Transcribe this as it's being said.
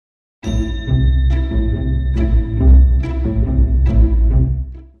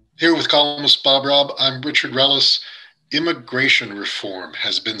Here with columnist Bob Robb, I'm Richard Rellis. Immigration reform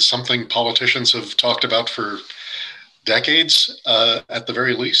has been something politicians have talked about for decades, at the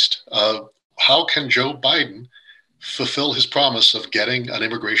very least. How can Joe Biden fulfill his promise of getting an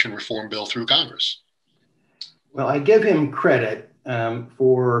immigration reform bill through Congress? Well, I give him credit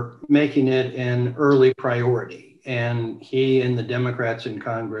for making it an early priority, and he and the Democrats in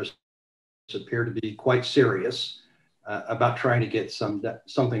Congress appear to be quite serious about trying to get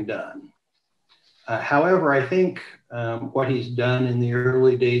something done. However, I think what he's done in the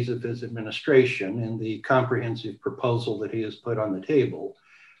early days of his administration and the comprehensive proposal that he has put on the table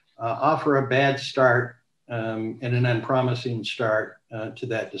offer a bad start and an unpromising start to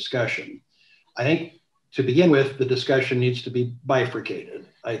that discussion. I think to begin with, the discussion needs to be bifurcated.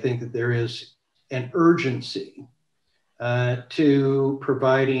 I think that there is an urgency to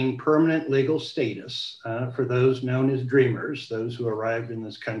providing permanent legal status for those known as dreamers, those who arrived in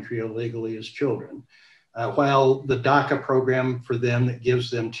this country illegally as children, while the DACA program for them that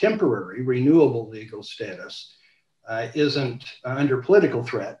gives them temporary renewable legal status isn't under political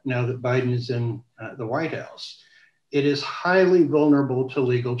threat now that Biden is in the White House. It is highly vulnerable to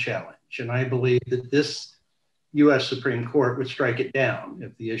legal challenge. And I believe that this US Supreme Court would strike it down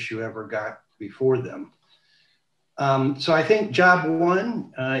if the issue ever got before them. So I think job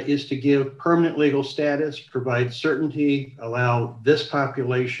one is to give permanent legal status, provide certainty, allow this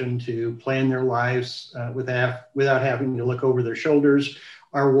population to plan their lives without having to look over their shoulders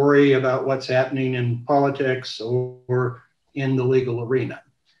or worry about what's happening in politics or in the legal arena.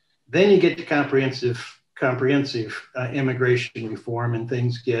 Then you get to comprehensive immigration reform and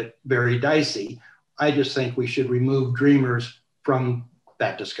things get very dicey. I just think we should remove dreamers from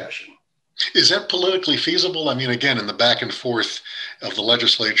that discussion. Is that politically feasible? I mean, again, in the back and forth of the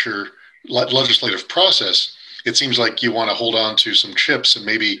legislative process, it seems like you want to hold on to some chips, and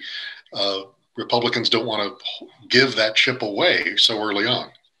maybe Republicans don't want to give that chip away so early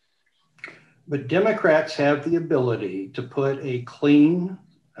on. But Democrats have the ability to put a clean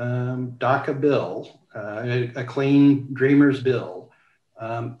DACA bill, a clean Dreamers bill,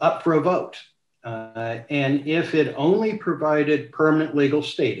 up for a vote. And if it only provided permanent legal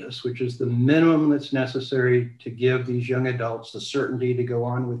status, which is the minimum that's necessary to give these young adults the certainty to go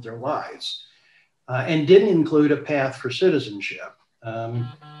on with their lives, and didn't include a path for citizenship, there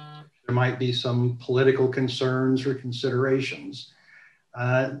might be some political concerns or considerations,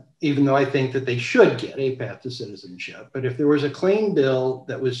 even though I think that they should get a path to citizenship. But if there was a clean bill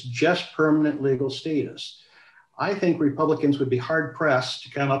that was just permanent legal status, I think Republicans would be hard pressed to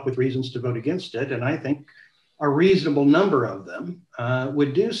come up with reasons to vote against it. And I think a reasonable number of them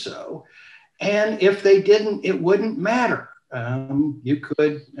would do so. And if they didn't, it wouldn't matter. You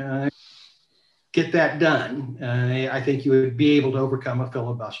could get that done. I think you would be able to overcome a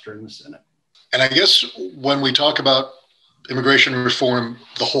filibuster in the Senate. And I guess when we talk about immigration reform,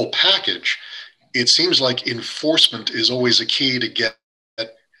 the whole package, it seems like enforcement is always a key to get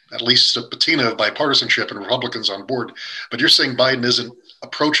at least a patina of bipartisanship and Republicans on board. But you're saying Biden isn't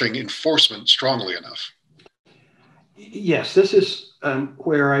approaching enforcement strongly enough. Yes, this is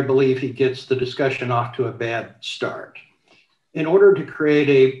where I believe he gets the discussion off to a bad start. In order to create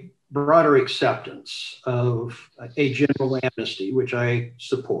a broader acceptance of a general amnesty, which I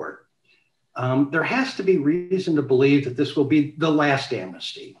support, there has to be reason to believe that this will be the last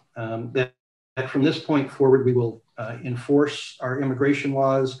amnesty, that from this point forward, we will enforce our immigration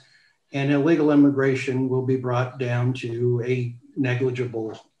laws, and illegal immigration will be brought down to a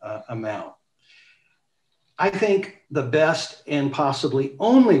negligible amount. I think the best and possibly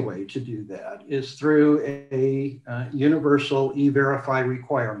only way to do that is through a universal e-verify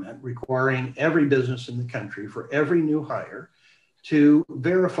requirement, requiring every business in the country for every new hire to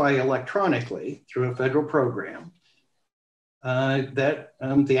verify electronically through a federal program that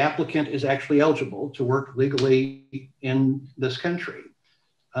the applicant is actually eligible to work legally in this country.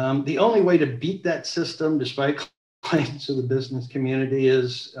 The only way to beat that system, despite claims of the business community,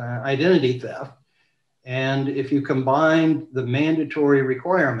 is identity theft. And if you combine the mandatory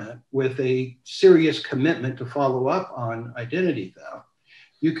requirement with a serious commitment to follow up on identity theft,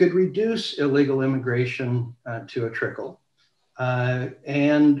 you could reduce illegal immigration to a trickle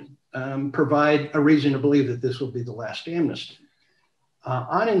and provide a reason to believe that this will be the last amnesty.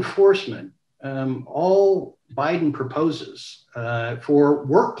 On enforcement, all Biden proposes for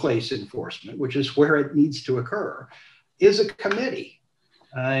workplace enforcement, which is where it needs to occur, is a committee.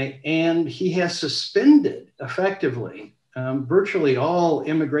 And he has suspended effectively virtually all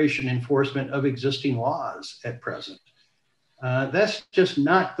immigration enforcement of existing laws at present. That's just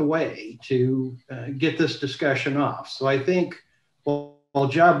not the way to get this discussion off. So I think while while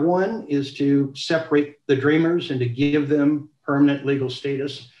job one is to separate the dreamers and to give them permanent legal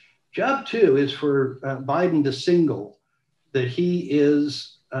status, job two is for Biden to signal that he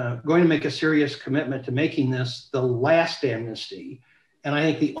is going to make a serious commitment to making this the last amnesty. And I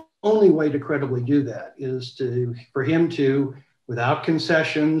think the only way to credibly do that is for him to, without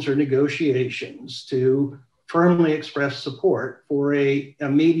concessions or negotiations, to firmly express support for a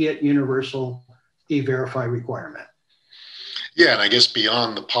immediate universal e-verify requirement. Yeah, and I guess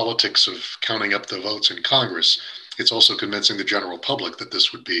beyond the politics of counting up the votes in Congress, it's also convincing the general public that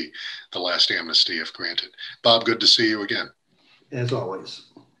this would be the last amnesty if granted. Bob, good to see you again. As always.